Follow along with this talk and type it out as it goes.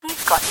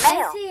got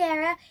mail. Hey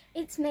Sierra,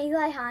 it's me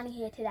Leihani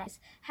here today.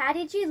 How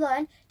did you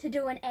learn to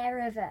do an air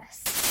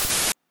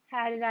reverse?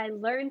 How did I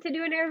learn to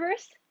do an air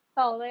reverse?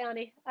 Oh,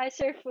 Leihani, I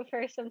surf with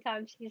her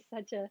sometimes. She's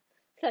such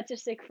a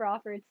sick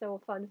frother. It's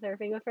so fun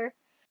surfing with her.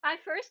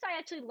 At first, I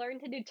actually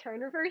learned to do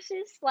turn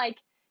reverses. Like,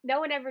 no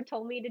one ever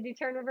told me to do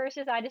turn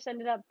reverses. I just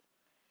ended up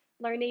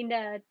learning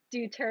to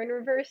do turn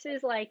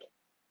reverses. Like,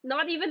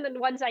 not even the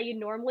ones that you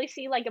normally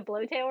see, like a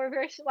blowtail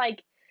reverse.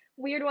 Like,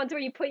 weird ones where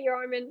you put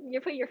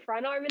your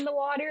front arm in the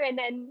water and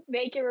then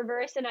make a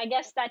reverse. And I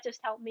guess that just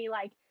helped me,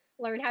 like,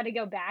 learn how to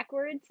go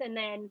backwards. And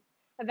then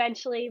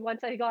eventually,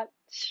 once I got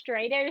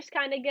straight airs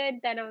kind of good,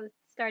 then I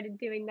started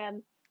doing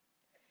them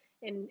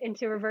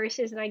into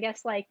reverses. And I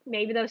guess, like,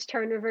 maybe those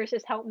turn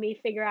reverses helped me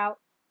figure out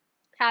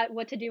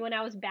what to do when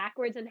I was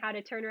backwards and how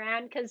to turn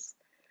around. Because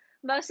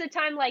most of the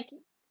time, like,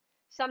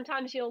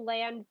 sometimes you'll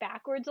land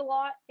backwards a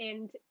lot,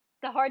 and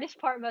the hardest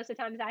part most of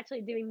the time is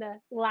actually doing the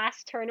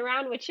last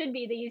turnaround, which should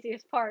be the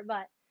easiest part.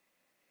 But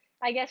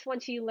I guess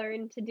once you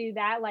learn to do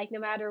that, like, no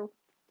matter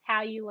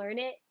how you learn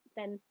it,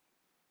 then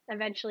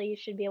eventually you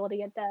should be able to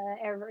get the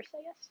air reverse,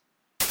 I guess.